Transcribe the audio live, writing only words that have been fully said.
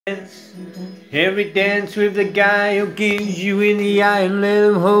dance. Every dance with the guy who gives you in the eye and let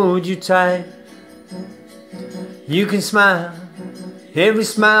him hold you tight. You can smile, every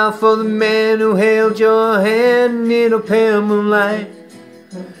smile for the man who held your hand in a pale moonlight.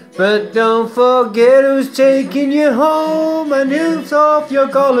 But don't forget who's taking you home and who's off your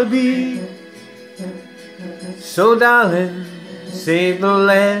gully. So darling, save the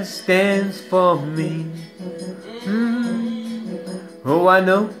last dance for me. Oh, I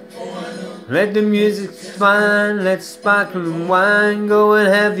know. Let the music's fine, let sparkling wine go and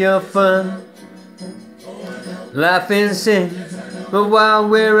have your fun. Laugh and sing, but while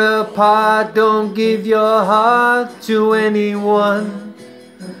we're apart, don't give your heart to anyone.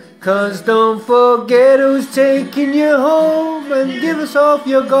 'Cause don't forget who's taking you home and give us off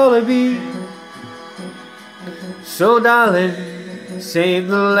your gully. So darling, save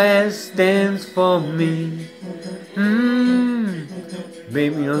the last dance for me.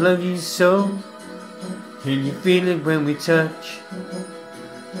 Baby, I love you so. Can you feel it when we touch?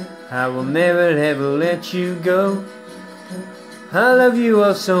 I will never ever let you go. I love you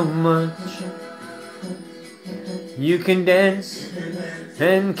all so much. You can dance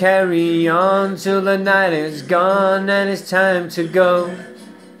and carry on till the night is gone and it's time to go.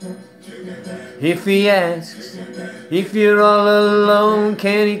 If he asks if you're all alone,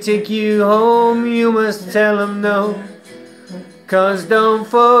 can he take you home? You must tell him no. 'Cause don't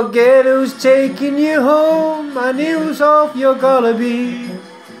forget who's taking you home and who's off your gully.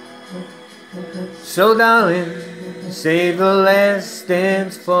 So darling, save the last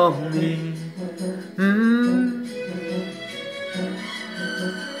dance for me.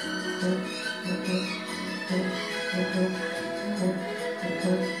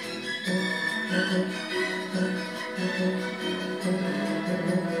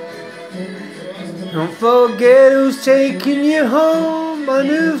 Don't forget who's taking you home and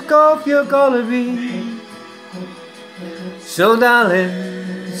who's off your gully. So darling,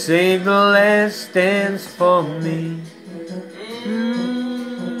 save the last dance for me.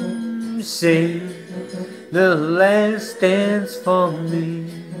 Save the last dance for me.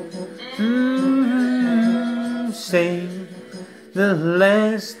 Save the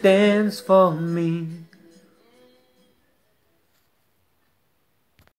last dance for me.